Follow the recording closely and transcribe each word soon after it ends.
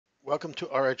Welcome to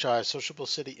RHI Sociable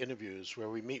City Interviews, where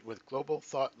we meet with global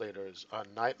thought leaders on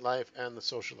nightlife and the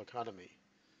social economy.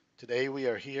 Today we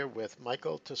are here with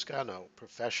Michael Toscano,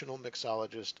 professional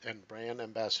mixologist and brand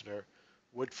ambassador,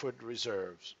 Woodford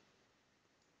Reserves.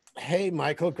 Hey,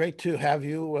 Michael, great to have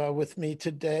you with me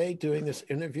today doing this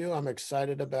interview. I'm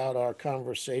excited about our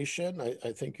conversation.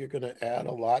 I think you're going to add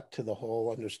a lot to the whole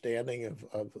understanding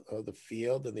of the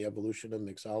field and the evolution of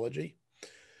mixology.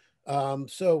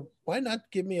 So why not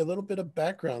give me a little bit of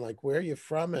background, like where you're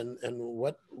from and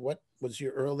what was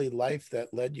your early life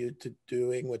that led you to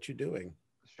doing what you're doing?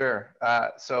 Sure.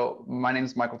 So my name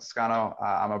is Michael Toscano.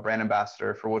 I'm a brand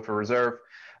ambassador for Woodford Reserve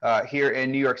here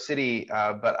in New York City,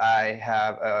 but I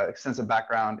have an extensive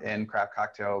background in craft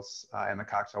cocktails in the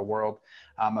cocktail world.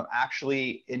 I'm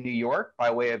actually in New York by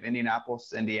way of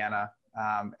Indianapolis, Indiana.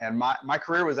 And my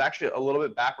career was actually a little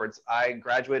bit backwards. I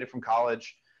graduated from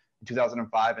college in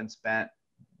 2005 and spent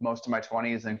most of my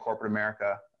 20s in corporate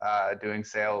America doing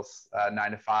sales,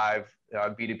 9 to 5,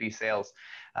 B2B sales.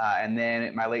 And then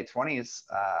in my late 20s,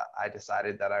 I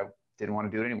decided that I didn't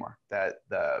want to do it anymore, that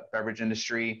the beverage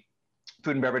industry,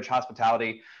 food and beverage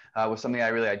hospitality was something I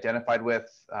really identified with,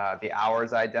 the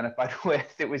hours I identified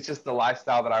with. It was just the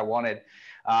lifestyle that I wanted.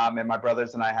 And my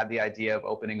brothers and I had the idea of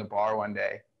opening a bar one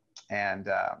day. And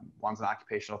one's an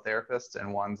occupational therapist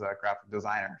and one's a graphic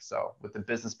designer. So with the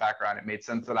business background, it made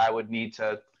sense that I would need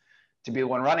to be the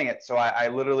one running it. So I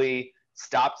literally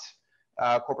stopped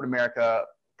corporate America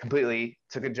completely,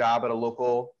 took a job at a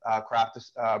local craft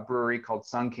brewery called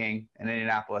Sun King in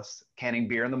Indianapolis, canning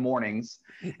beer in the mornings.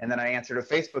 And then I answered a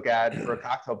Facebook ad for a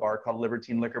cocktail bar called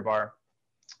Libertine Liquor Bar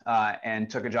and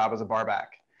took a job as a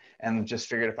barback. And just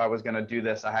figured if I was going to do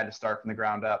this, I had to start from the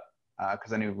ground up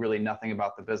because I knew really nothing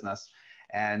about the business.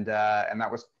 And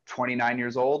that was 29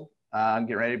 years old,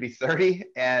 getting ready to be 30.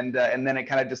 And then it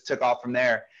kind of just took off from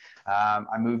there.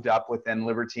 I moved up within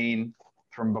Libertine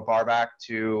from a barback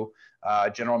to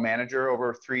general manager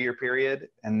over a 3-year period,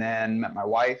 and then met my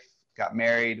wife, got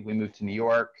married. We moved to New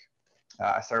York.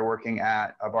 I started working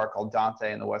at a bar called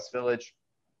Dante in the West Village,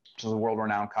 which is a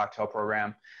world-renowned cocktail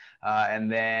program.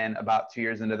 And then about 2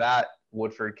 years into that,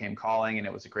 Woodford came calling, and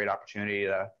it was a great opportunity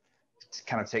to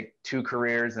kind of take 2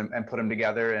 careers and put them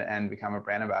together and become a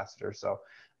brand ambassador. So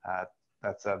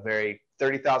that's a very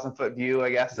 30,000 foot view, I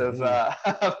guess, of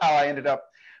how I ended up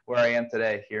where I am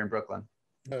today here in Brooklyn.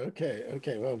 Okay.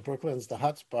 Well, Brooklyn's the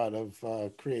hotspot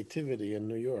of creativity in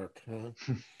New York,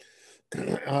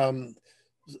 huh? um,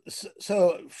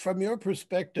 so, from your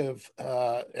perspective,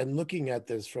 and looking at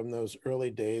this from those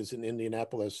early days in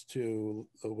Indianapolis to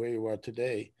where you are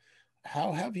today,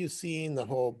 how have you seen the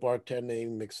whole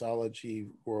bartending mixology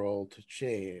world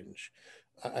change?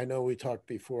 I know we talked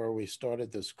before we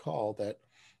started this call that,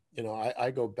 I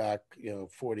go back,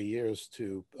 40 years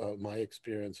to my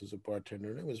experience as a bartender,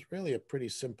 and it was really a pretty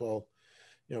simple,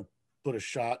 you know, put a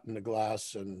shot in a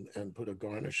glass and put a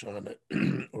garnish on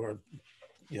it, or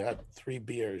you had 3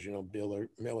 beers,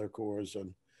 Miller Coors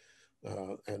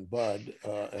and Bud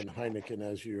and Heineken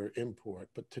as your import.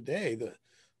 But today,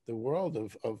 the world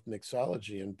of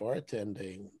mixology and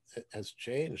bartending has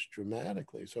changed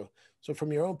dramatically. So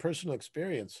from your own personal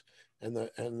experience and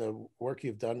the work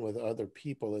you've done with other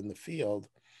people in the field,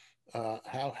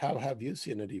 how have you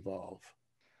seen it evolve?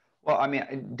 Well, I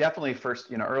mean, definitely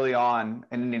first, early on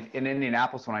in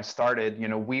Indianapolis when I started,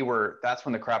 that's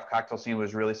when the craft cocktail scene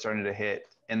was really starting to hit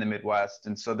in the Midwest.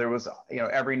 And so there was,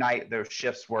 every night those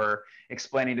shifts were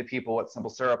explaining to people what simple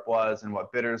syrup was and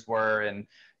what bitters were, and,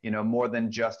 more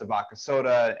than just a vodka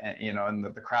soda and, and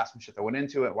the craftsmanship that went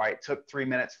into it, why it took 3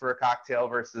 minutes for a cocktail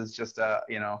versus just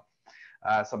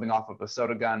something off of a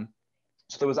soda gun.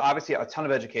 So there was obviously a ton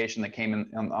of education that came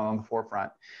in on the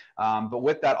forefront. But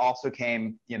with that also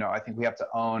came, I think we have to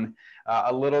own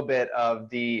a little bit of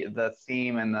the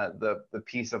theme and the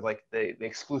piece of like the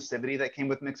exclusivity that came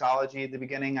with mixology at the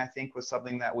beginning. I think was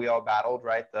something that we all battled,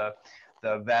 right? The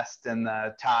vest and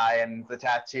the tie and the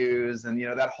tattoos and,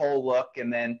 that whole look.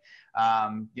 And then,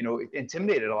 it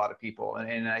intimidated a lot of people.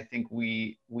 And I think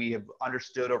we have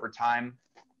understood over time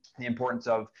the importance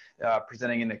of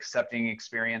presenting an accepting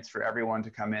experience for everyone to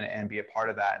come in and be a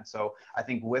part of that. And so I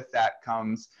think with that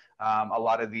comes a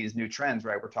lot of these new trends,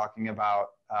 right? We're talking about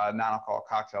non-alcoholic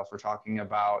cocktails. We're talking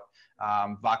about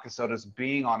vodka sodas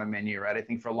being on a menu, right? I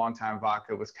think for a long time,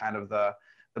 vodka was kind of the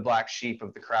black sheep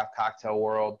of the craft cocktail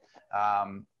world.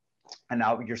 And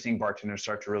now you're seeing bartenders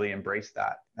start to really embrace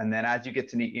that. And then as you get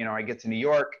to, I get to New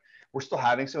York, we're still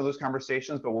having some of those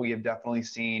conversations, but we have definitely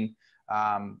seen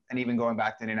And even going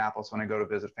back to Indianapolis, when I go to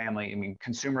visit family, I mean,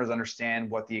 consumers understand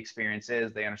what the experience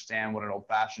is. They understand what an old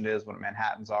fashioned is, what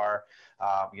Manhattans are,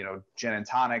 gin and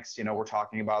tonics. We're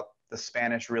talking about the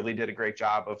Spanish really did a great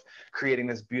job of creating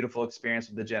this beautiful experience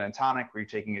with the gin and tonic, where you're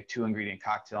taking a 2-ingredient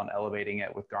cocktail and elevating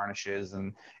it with garnishes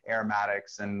and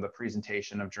aromatics and the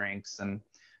presentation of drinks. And,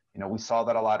 we saw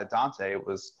that a lot at Dante.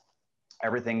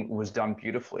 Everything was done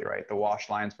beautifully, right? The wash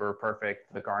lines were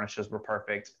perfect. The garnishes were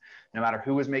perfect. No matter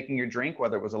who was making your drink,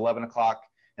 whether it was 11 o'clock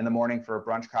in the morning for a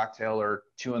brunch cocktail or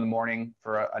 2 in the morning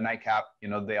for a nightcap,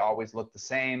 they always looked the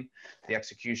same. The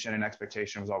execution and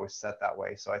expectation was always set that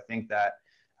way. So I think that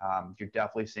you're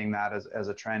definitely seeing that as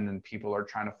a trend, and people are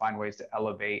trying to find ways to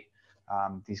elevate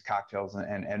these cocktails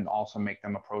and also make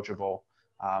them approachable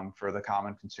for the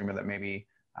common consumer that maybe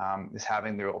is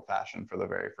having their old fashioned for the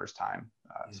very first time.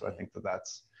 So I think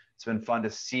it's been fun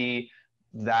to see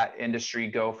that industry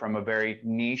go from a very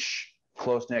niche,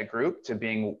 close-knit group to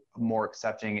being more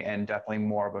accepting and definitely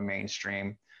more of a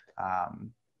mainstream,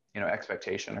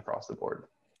 expectation across the board.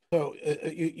 So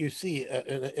you see,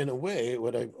 in a way,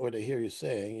 what I hear you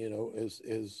saying,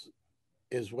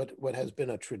 is what has been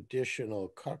a traditional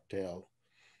cocktail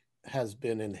has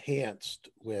been enhanced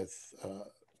with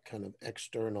kind of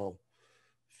external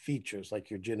features,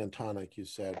 like your gin and tonic, you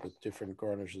said, with different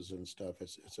garnishes and stuff.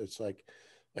 It's like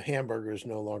a hamburger is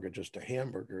no longer just a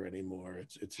hamburger anymore.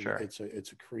 It's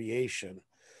a creation.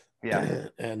 Yeah.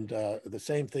 And the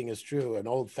same thing is true. An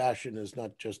old fashioned is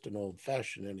not just an old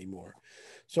fashioned anymore.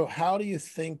 So how do you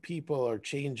think people are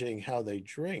changing how they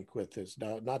drink with this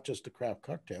now? Not just the craft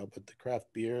cocktail, but the craft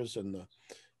beers and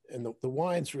the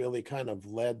wines really kind of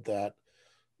led that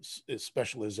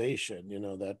specialization,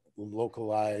 that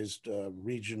localized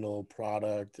regional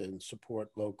product and support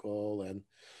local, and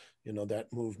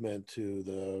that movement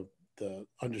to the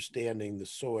understanding the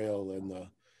soil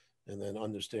and then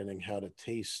understanding how to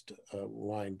taste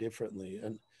wine differently,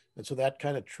 and so that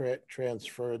kind of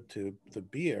transferred to the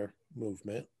beer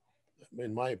movement,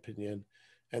 in my opinion,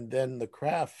 and then the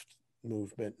craft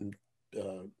movement and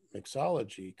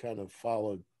mixology kind of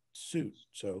followed suit.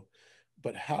 So,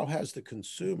 but how has the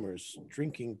consumers'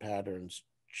 drinking patterns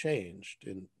changed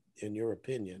in your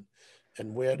opinion,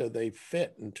 and where do they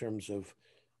fit in terms of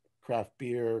craft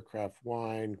beer, craft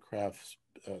wine, craft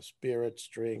spirits,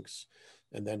 drinks,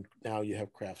 and then now you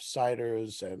have craft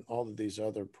ciders and all of these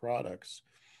other products.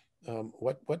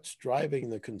 What's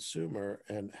driving the consumer,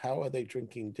 and how are they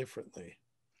drinking differently?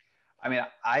 I mean,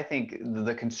 I think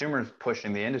the consumer's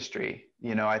pushing the industry.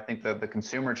 I think that the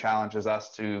consumer challenges us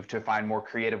to find more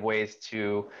creative ways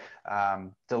to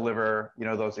deliver,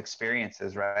 those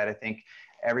experiences, right? I think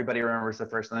everybody remembers the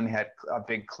first one, they had a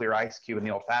big clear ice cube in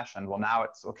the old fashioned. Well, now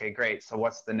it's okay, great. So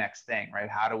what's the next thing, right?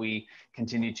 How do we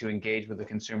continue to engage with the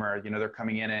consumer? They're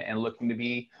coming in and looking to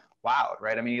be wowed,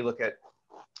 right? I mean, you look at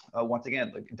once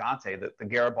again, like Dante, the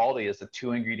Garibaldi is a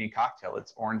 2-ingredient cocktail.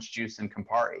 It's orange juice and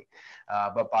Campari.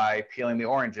 But by peeling the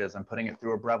oranges and putting it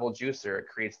through a Breville juicer, it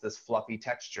creates this fluffy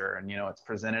texture. And, it's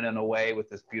presented in a way with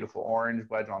this beautiful orange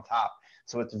wedge on top.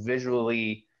 So it's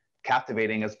visually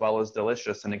captivating as well as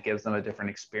delicious, and it gives them a different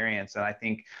experience. And I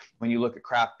think when you look at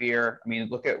craft beer, I mean,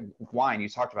 look at wine, you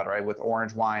talked about it, right? With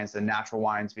orange wines and natural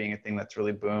wines being a thing that's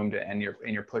really boomed, and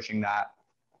you're pushing that.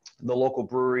 The local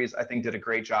breweries, I think, did a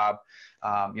great job.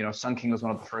 Sun King was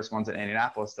one of the first ones in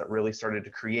Indianapolis that really started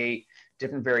to create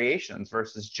different variations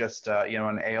versus just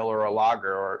an ale or a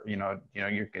lager, or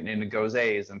you're getting into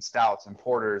gosés and stouts and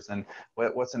porters, and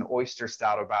what's an oyster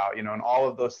stout about, and all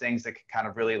of those things that can kind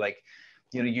of really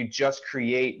you just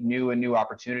create new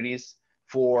opportunities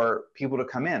for people to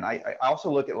come in. I also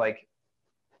look at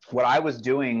what I was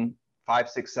doing 5,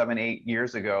 6, 7, 8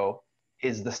 years ago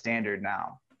is the standard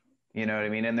now. You know what I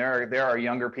mean? And there are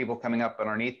younger people coming up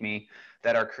underneath me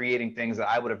that are creating things that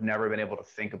I would have never been able to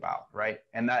think about, right?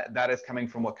 And that is coming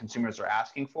from what consumers are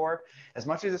asking for, as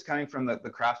much as it's coming from the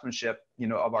craftsmanship,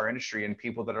 of our industry, and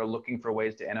people that are looking for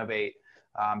ways to innovate,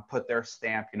 put their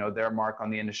stamp, their mark on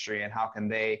the industry, and how can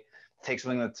they take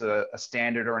something that's a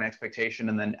standard or an expectation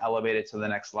and then elevate it to the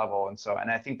next level.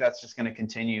 And I think that's just going to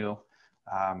continue,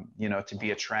 to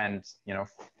be a trend,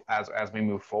 as we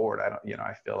move forward.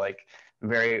 I feel like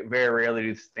very, very rarely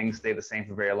do things stay the same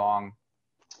for very long.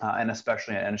 And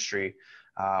especially in industry,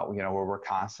 where we're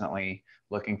constantly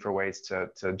looking for ways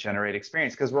to generate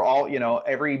experience, because we're all,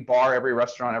 every bar, every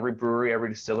restaurant, every brewery, every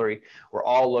distillery, we're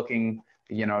all looking,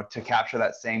 to capture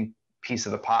that same piece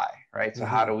of the pie, right? So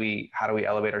how do we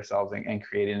elevate ourselves and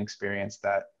create an experience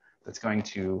that's going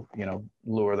to,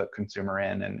 lure the consumer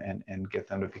in and get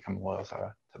them to become loyal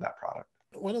to that product.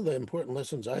 One of the important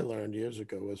lessons I learned years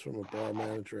ago was from a bar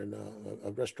manager and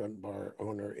a restaurant bar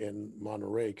owner in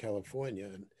Monterey, California.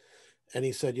 And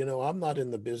he said, I'm not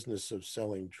in the business of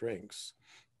selling drinks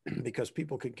because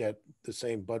people could get the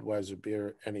same Budweiser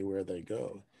beer anywhere they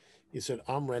go. He said,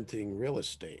 I'm renting real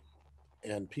estate,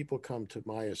 and people come to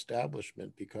my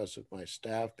establishment because of my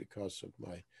staff, because of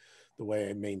the way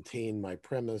I maintain my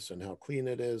premise and how clean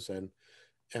it is, and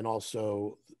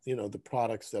also, the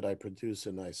products that I produce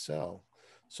and I sell.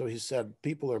 So he said,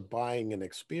 people are buying an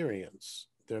experience.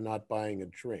 They're not buying a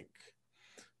drink.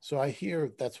 So I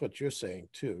hear that's what you're saying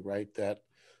too, right? That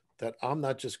I'm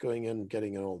not just going in and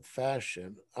getting an old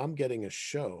fashioned. I'm getting a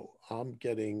show. I'm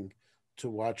getting to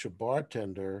watch a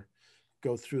bartender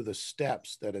go through the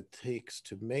steps that it takes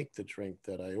to make the drink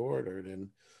that I ordered.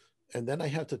 And then I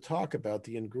have to talk about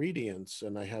the ingredients,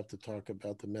 and I have to talk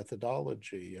about the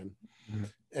methodology,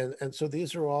 and so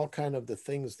these are all kind of the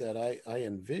things that I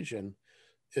envision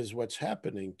is what's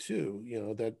happening too.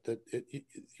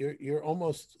 You're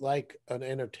almost like an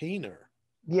entertainer.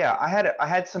 Yeah, I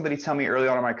had somebody tell me early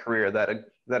on in my career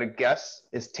that a guest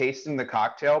is tasting the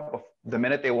cocktail the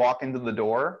minute they walk into the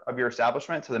door of your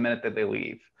establishment to the minute that they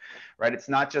leave, right? It's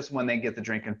not just when they get the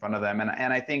drink in front of them.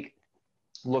 And I think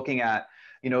looking at,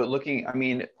 I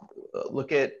mean,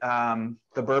 look at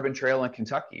the Bourbon Trail in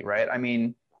Kentucky, right? I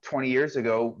mean, 20 years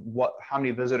ago, how many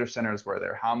visitor centers were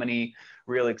there? How many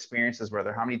real experiences were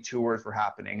there? How many tours were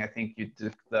happening? I think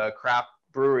the craft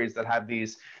breweries that have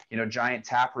these, giant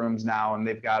tap rooms now, and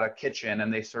they've got a kitchen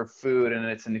and they serve food, and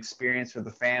it's an experience for the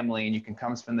family, and you can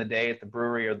come spend the day at the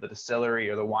brewery or the distillery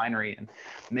or the winery and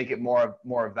make it more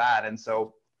of that. And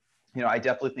so, I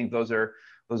definitely think those are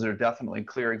definitely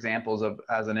clear examples of,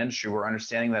 as an industry, we're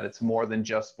understanding that it's more than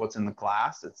just what's in the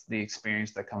glass. It's the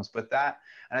experience that comes with that.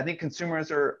 And I think consumers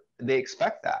they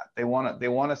expect that. They want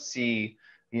to see,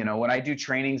 when I do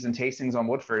trainings and tastings on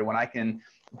Woodford, when I can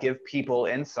give people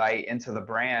insight into the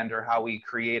brand or how we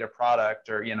create a product,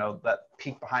 or, that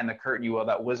peek behind the curtain, you will,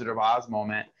 that Wizard of Oz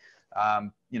moment.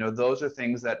 Those are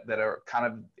things that are kind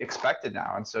of expected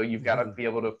now. And so you've got to be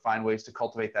able to find ways to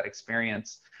cultivate that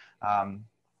experience.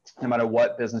 No matter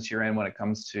what business you're in when it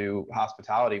comes to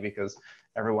hospitality, because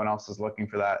everyone else is looking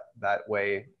for that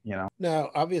way.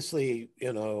 Now, obviously,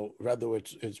 whether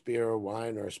it's beer or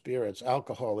wine or spirits,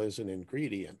 alcohol is an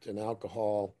ingredient, and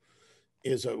alcohol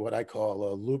is what I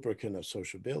call a lubricant of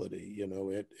sociability.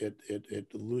 It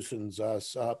loosens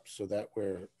us up so that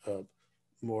we're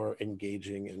more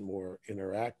engaging and more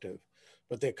interactive.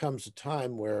 But there comes a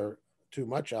time where too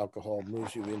much alcohol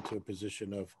moves you into a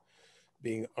position of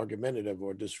being argumentative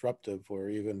or disruptive or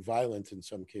even violent in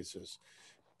some cases.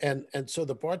 And so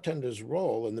the bartender's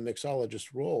role and the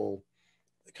mixologist's role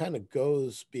kind of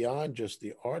goes beyond just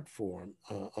the art form,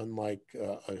 unlike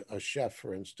a chef,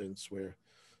 for instance, where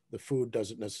the food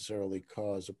doesn't necessarily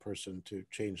cause a person to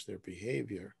change their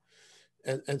behavior.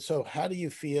 And so how do you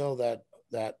feel that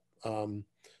the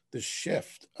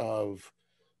shift of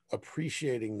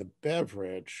appreciating the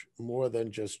beverage more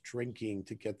than just drinking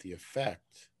to get the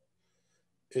effect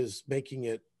is making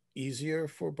it easier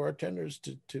for bartenders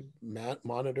to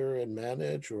monitor and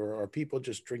manage, or are people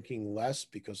just drinking less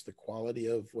because the quality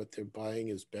of what they're buying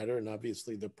is better and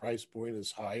obviously the price point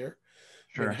is higher?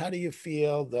 I mean, Sure. how do you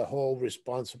feel the whole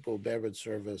responsible beverage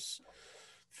service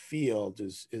field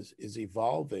is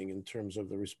evolving in terms of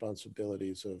the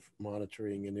responsibilities of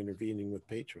monitoring and intervening with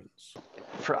patrons?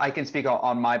 I can speak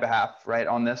on my behalf, right,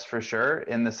 on this for sure,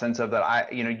 in the sense of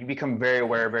that you become very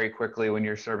aware very quickly when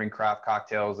you're serving craft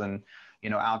cocktails and,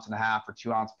 ounce and a half or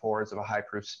 2 ounce pours of a high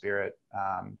proof spirit.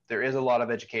 There is a lot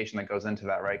of education that goes into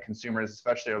that, right? Consumers,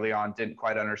 especially early on, didn't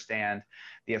quite understand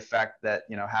the effect that,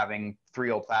 having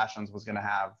 3 old fashions was going to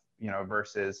have,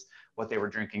 versus what they were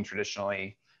drinking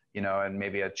traditionally, in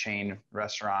maybe a chain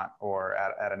restaurant or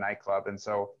at a nightclub. And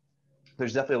so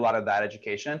there's definitely a lot of that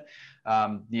education.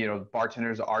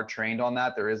 Bartenders are trained on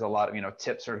that. There is a lot of,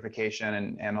 tip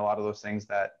certification and a lot of those things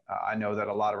that I know that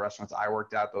a lot of restaurants I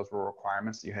worked at, those were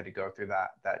requirements that you had to go through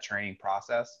that training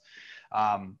process.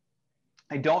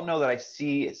 I don't know that I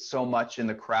see so much in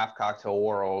the craft cocktail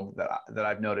world that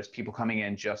I've noticed people coming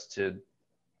in just to,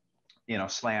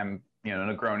 slam,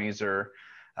 Negronis or,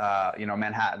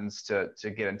 Manhattans to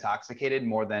get intoxicated,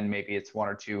 more than maybe it's one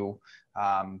or two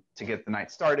to get the night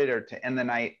started or to end the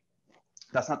night.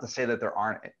 That's not to say that there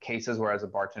aren't cases where, as a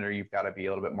bartender, you've got to be a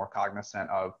little bit more cognizant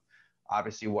of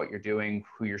obviously what you're doing,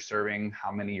 who you're serving,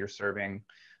 how many you're serving.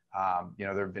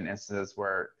 There have been instances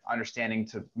where understanding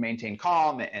to maintain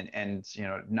calm and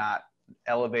not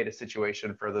elevate a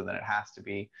situation further than it has to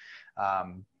be.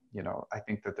 I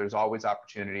think that there's always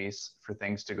opportunities for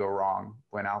things to go wrong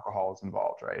when alcohol is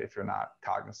involved, right? If you're not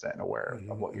cognizant and aware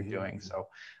of what you're doing. So,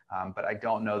 but I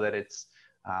don't know that it's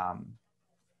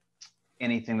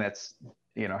anything that's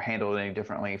handled any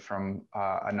differently from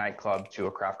a nightclub to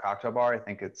a craft cocktail bar. I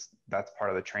think that's part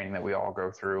of the training that we all go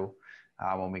through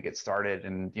when we get started.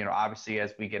 And obviously,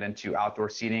 as we get into outdoor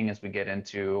seating, as we get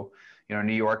into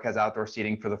New York has outdoor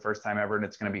seating for the first time ever, and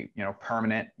it's going to be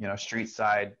permanent street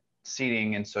side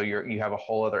seating, and so you have a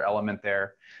whole other element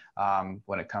there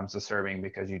when it comes to serving,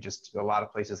 because a lot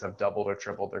of places have doubled or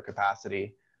tripled their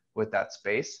capacity with that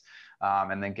space,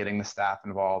 and then getting the staff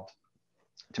involved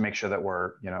to make sure that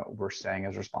we're staying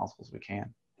as responsible as we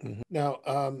can. Now,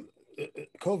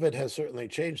 COVID has certainly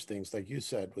changed things, like you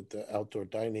said, with the outdoor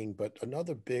dining. But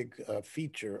another big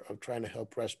feature of trying to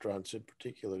help restaurants in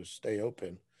particular stay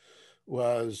open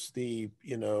was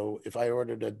if I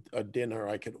ordered a dinner,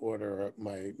 I could order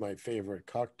my favorite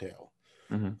cocktail.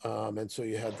 And so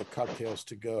you had the cocktails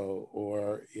to go,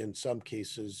 or in some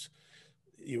cases,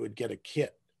 you would get a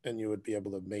kit and you would be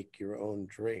able to make your own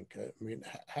drink. I mean,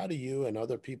 how do you and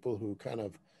other people who kind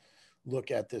of look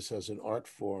at this as an art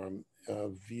form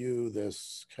view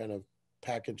this kind of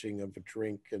packaging of a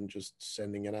drink and just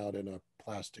sending it out in a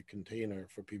plastic container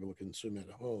for people to consume at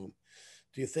home?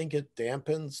 Do you think it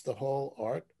dampens the whole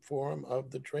art form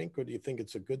of the drink, or do you think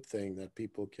it's a good thing that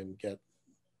people can get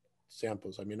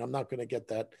samples? I mean, I'm not going to get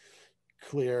that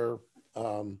clear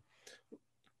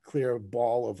clear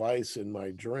ball of ice in my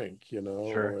drink,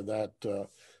 Sure. or that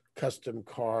custom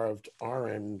carved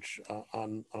orange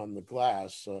on the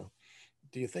glass.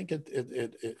 Do you think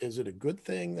is it a good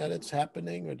thing that it's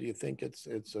happening, or do you think is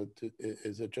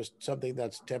it just something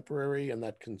that's temporary and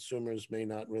that consumers may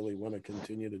not really want to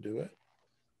continue to do it?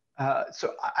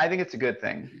 So I think it's a good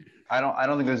thing. I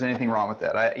don't think there's anything wrong with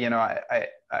it. I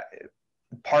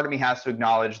part of me has to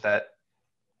acknowledge that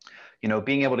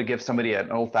being able to give somebody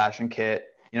an old fashioned kit.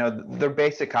 They're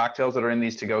basic cocktails that are in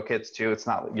these to-go kits too. It's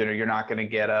not, you're not going to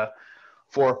get a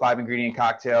 4 or 5 ingredient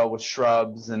cocktail with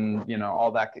shrubs and,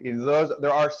 all that.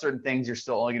 There are certain things you're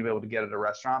still only going to be able to get at a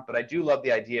restaurant, but I do love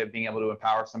the idea of being able to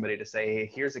empower somebody to say, hey,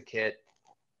 here's a kit.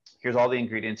 Here's all the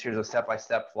ingredients. Here's a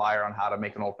step-by-step flyer on how to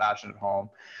make an old fashioned at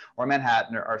home, or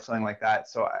Manhattan, or something like that.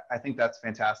 So I think that's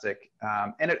fantastic.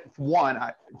 And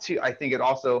I think it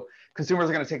also, consumers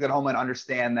are going to take that home and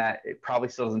understand that it probably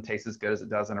still doesn't taste as good as it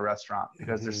does in a restaurant,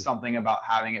 because there's something about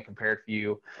having it prepared for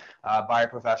you by a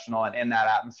professional and in that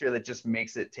atmosphere that just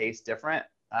makes it taste different.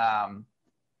 But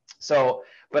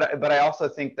I also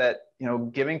think that,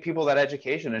 giving people that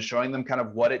education and showing them kind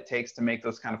of what it takes to make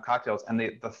those kind of cocktails, and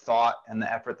the thought and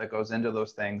the effort that goes into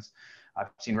those things. I've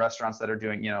seen restaurants that are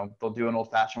doing, they'll do an old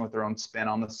fashioned with their own spin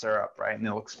on the syrup, right? And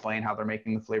they'll explain how they're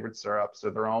making the flavored syrups or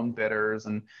their own bitters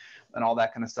and all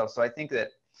that kind of stuff. So I think that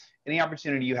any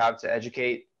opportunity you have to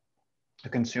educate the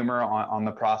consumer on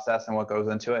the process and what goes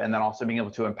into it, and then also being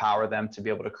able to empower them to be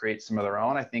able to create some of their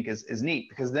own, I think is neat,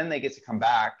 because then they get to come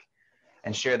back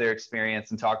and share their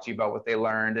experience and talk to you about what they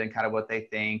learned and kind of what they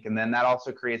think. And then that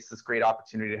also creates this great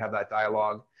opportunity to have that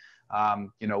dialogue,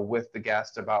 with the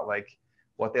guest about like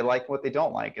what they like, what they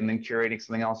don't like, and then curating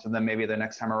something else for them maybe the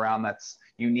next time around that's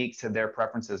unique to their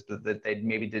preferences, but that they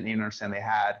maybe didn't even understand they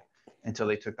had until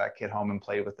they took that kit home and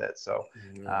played with it. So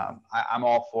I'm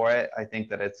all for it. I think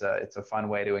that it's a fun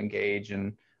way to engage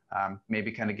and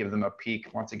maybe kind of give them a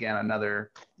peek, once again, another,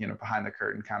 behind the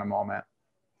curtain kind of moment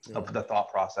of the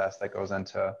thought process that goes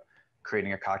into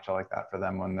creating a cocktail like that for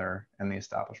them when they're in the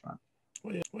establishment.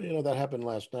 Well, that happened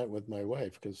last night with my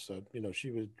wife, because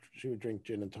she would drink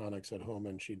gin and tonics at home,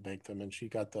 and she'd make them, and she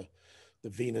got the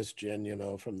Venus gin,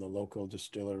 from the local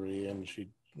distillery, and she'd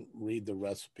read the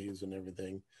recipes and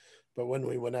everything. But when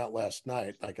we went out last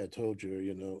night, like I told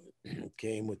you, it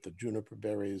came with the juniper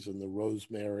berries and the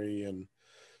rosemary and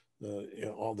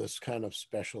all this kind of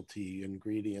specialty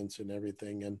ingredients and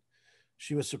everything. And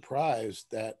she was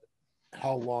surprised that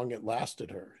how long it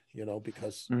lasted her,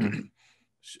 because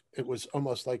it was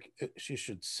almost like she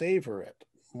should savor it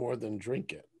more than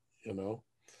drink it,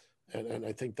 And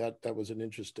I think that was an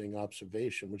interesting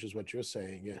observation, which is what you're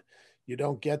saying. You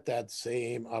don't get that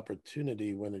same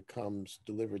opportunity when it comes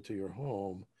delivered to your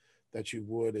home that you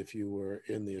would if you were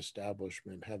in the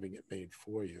establishment having it made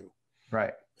for you.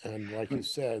 Right. And like you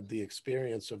said, the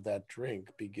experience of that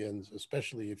drink begins,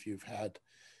 especially if you've had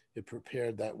it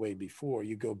prepared that way before,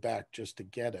 you go back just to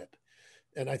get it.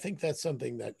 And I think that's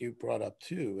something that you brought up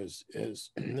too, is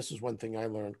this is one thing I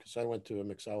learned, because I went to a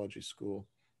mixology school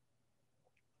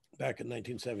back in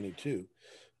 1972,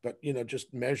 but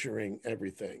just measuring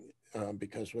everything,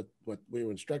 because what we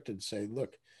were instructed to say,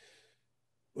 look,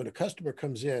 when a customer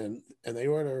comes in and they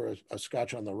order a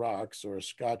scotch on the rocks or a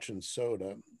scotch and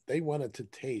soda, they want it to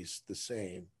taste the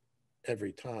same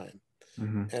every time.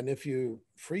 Mm-hmm. And if you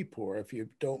free pour, if you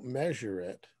don't measure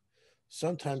it,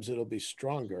 sometimes it'll be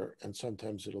stronger and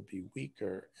sometimes it'll be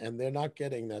weaker, and they're not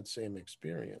getting that same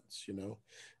experience, you know.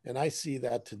 And I see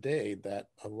that today, that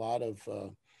a lot of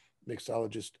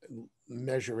mixologists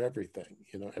measure everything,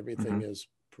 you know, everything Mm-hmm. is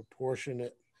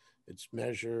proportionate, it's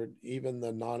measured, even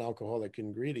the non-alcoholic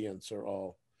ingredients are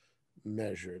all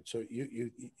measured. So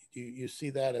you see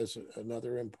that as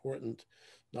another important,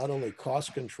 not only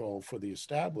cost control for the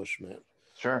establishment,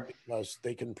 Sure. because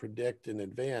they can predict in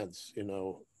advance, you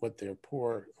know, what their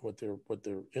what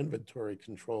their inventory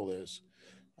control is,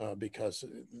 because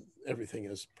everything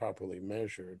is properly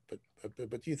measured.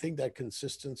 But do you think that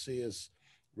consistency is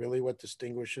really what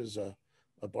distinguishes a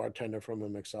bartender from a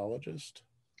mixologist?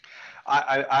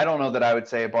 I don't know that I would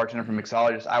say a bartender from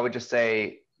mixologist. I would just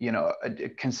say, you know,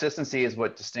 consistency is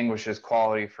what distinguishes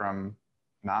quality from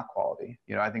not quality.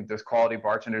 You know, I think there's quality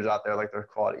bartenders out there like there's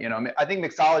quality, you know, I think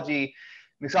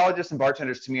mixologists and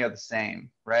bartenders to me are the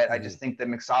same, right? I Mm-hmm. just think that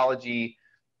mixology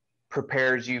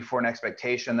prepares you for an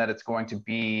expectation that it's going to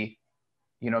be,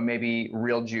 you know, maybe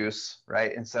real juice,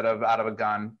 right? Instead of out of a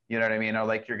gun, you know what I mean? Or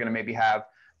like you're going to maybe have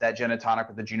that gin and tonic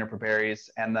with the juniper berries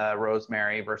and the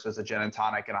rosemary versus a gin and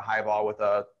tonic and a highball with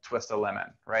a twist of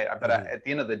lemon, right? But Mm-hmm. at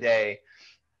the end of the day,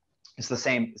 it's the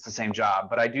same job.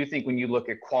 But I do think when you look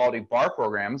at quality bar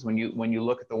programs, when you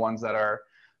look at the ones that are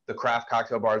the craft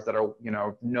cocktail bars that are, you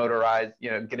know, notarized,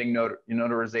 you know, getting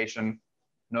notarization,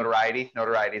 notoriety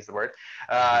is the word,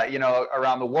 you know,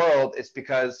 around the world, it's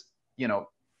because, you know,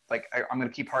 like I'm going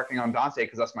to keep harking on Dante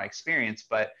because that's my experience,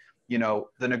 but you know,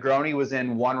 the Negroni was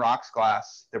in one rocks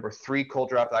glass. There were 3 cold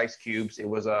draft ice cubes. It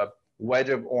was a wedge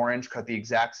of orange cut the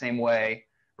exact same way,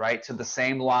 right, to the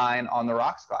same line on the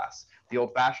rocks glass. The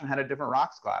old fashioned had a different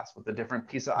rocks glass with a different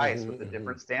piece of ice with a Mm-hmm.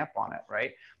 different stamp on it,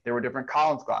 right? There were different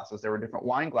Collins glasses. There were different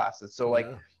wine glasses. So like,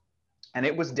 Yeah. and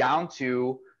it was down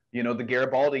to, you know, the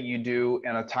Garibaldi you do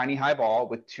in a tiny highball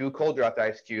with 2 cold draft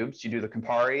ice cubes. You do the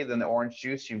Campari, then the orange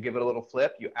juice. You give it a little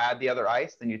flip. You add the other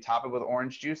ice, then you top it with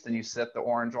orange juice. Then you set the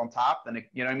orange on top. Then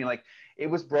you know what I mean? Like it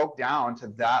was broke down to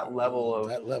that level of,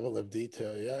 That level of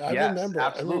detail. Yeah, I yes, remember. I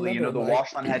absolutely. You know, remember the my.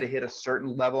 wash line had to hit a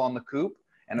certain level on the coupe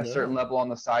and a Yeah. certain level on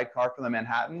the sidecar for the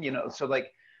Manhattan. You know, so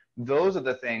like those are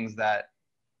the things that,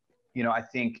 you know, I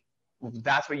think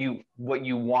that's what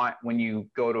you want when you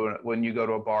go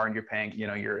to a bar and you're paying, you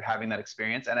know, you're having that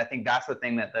experience. And I think that's the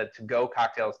thing that the to go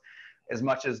cocktails, as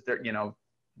much as they're, you know,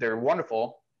 they're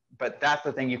wonderful, but that's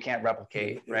the thing you can't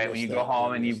replicate, You right? When miss you go that. You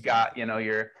home and miss you've that. got, you know,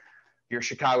 your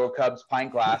Chicago Cubs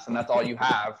pint glass and that's all you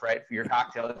have, right, for your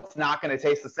cocktail, it's not going to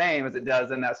taste the same as it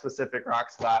does in that specific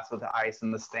rocks glass with the ice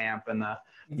and the stamp and the,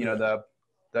 you know, Yeah.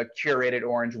 the curated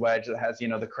orange wedge that has, you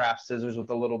know, the craft scissors with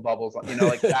the little bubbles, you know,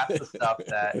 like that's the stuff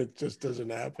that It just doesn't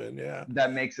happen. Yeah.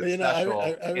 makes it But, you know, special,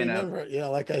 I you know. remember, you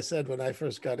know, like I said, when I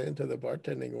first got into the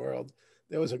bartending world,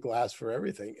 there was a glass for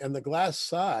everything. And the glass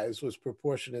size was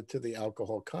proportionate to the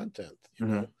alcohol content, you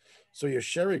Mm-hmm. know. So your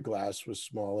sherry glass was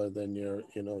smaller than your,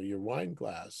 you know, your wine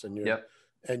glass Yep.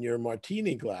 and your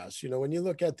martini glass. You know, when you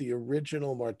look at the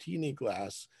original martini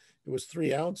glass, it was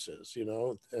 3 ounces, you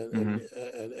know,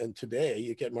 Mm-hmm. and today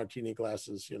you get martini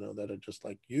glasses, you know, that are just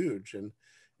like huge. And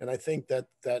I think that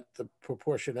the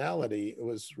proportionality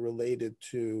was related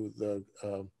to the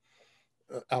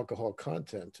alcohol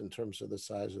content in terms of the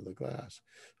size of the glass.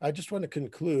 I just want to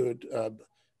conclude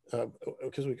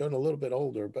because we're going a little bit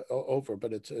older, but over.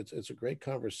 But it's a great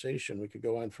conversation. We could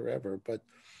go on forever.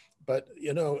 But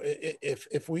you know,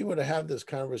 if we were to have this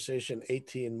conversation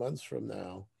 18 months from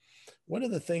now, one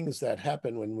of the things that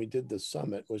happened when we did the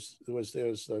summit was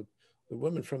there's the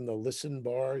woman from the Listen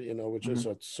Bar, you know, which Mm-hmm. is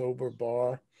a sober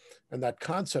bar, and that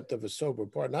concept of a sober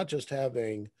bar, not just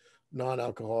having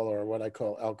non-alcohol or what I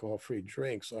call alcohol-free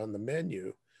drinks on the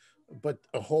menu, but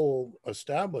a whole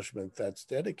establishment that's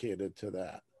dedicated to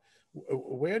that.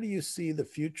 Where do you see the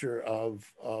future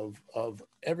of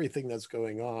everything that's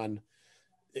going on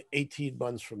 18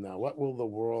 months from now? What will the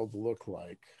world look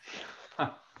like?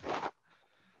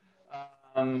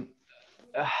 um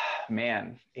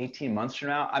Man, 18 months from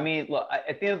now, I mean, look,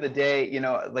 at the end of the day, you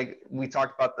know, like we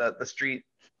talked about the street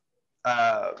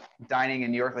dining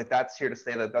in New York, like that's here to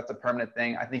stay. That's a permanent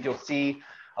thing. I think you'll see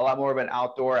a lot more of an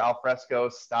outdoor alfresco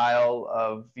style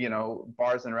of, you know,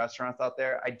 bars and restaurants out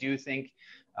there. I do think,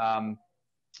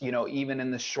 you know, even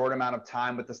in the short amount of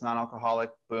time with this non-alcoholic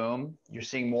boom, you're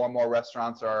seeing more and more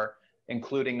restaurants are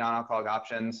including non-alcoholic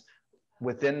options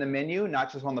within the menu,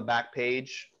 not just on the back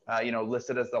page, you know,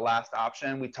 listed as the last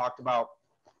option. We talked about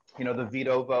the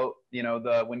veto vote,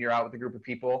 when you're out with a group of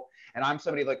people. And I'm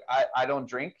somebody like, I don't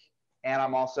drink, and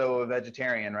I'm also a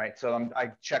vegetarian, right? So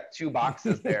I check two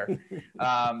boxes there.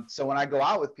 So when I go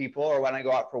out with people, or when I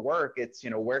go out for work, it's,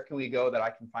 where can we go that I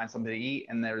can find something to eat?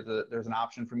 And there's an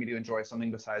option for me to enjoy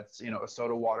something besides, a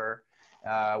soda water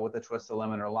with a twist of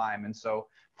lemon or lime. And so,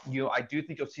 I do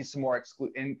think you'll see some more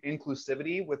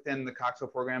inclusivity within the cocktail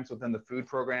programs, within the food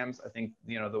programs. I think,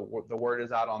 the word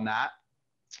is out on that.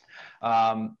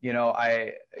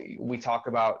 We talk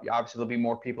about, obviously there'll be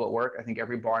more people at work. I think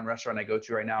every bar and restaurant I go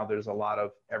to right now, there's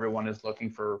everyone is looking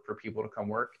for people to come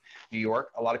work. New York,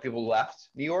 a lot of people left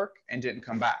New York and didn't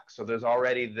come back. So there's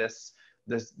already this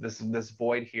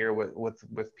void here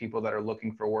with people that are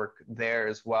looking for work there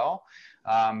as well.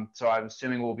 So I'm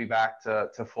assuming we'll be back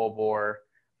to full bore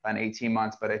in 18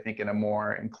 months, but I think in a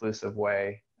more inclusive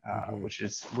way.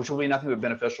 Which will be nothing but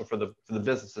beneficial for the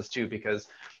businesses too, because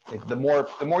the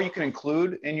more you can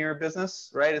include in your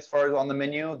business, right, as far as on the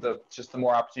menu, the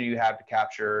more opportunity you have to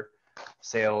capture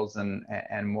sales and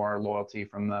more loyalty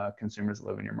from the consumers that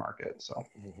live in your market. So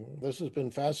this has been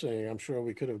fascinating. I'm sure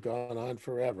we could have gone on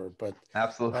forever, but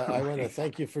absolutely, I want to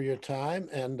thank you for your time,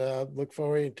 and look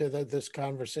forward to this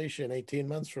conversation 18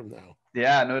 months from now.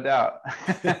 Yeah, no doubt.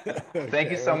 Okay,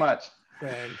 Thank you so much.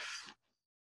 Thanks.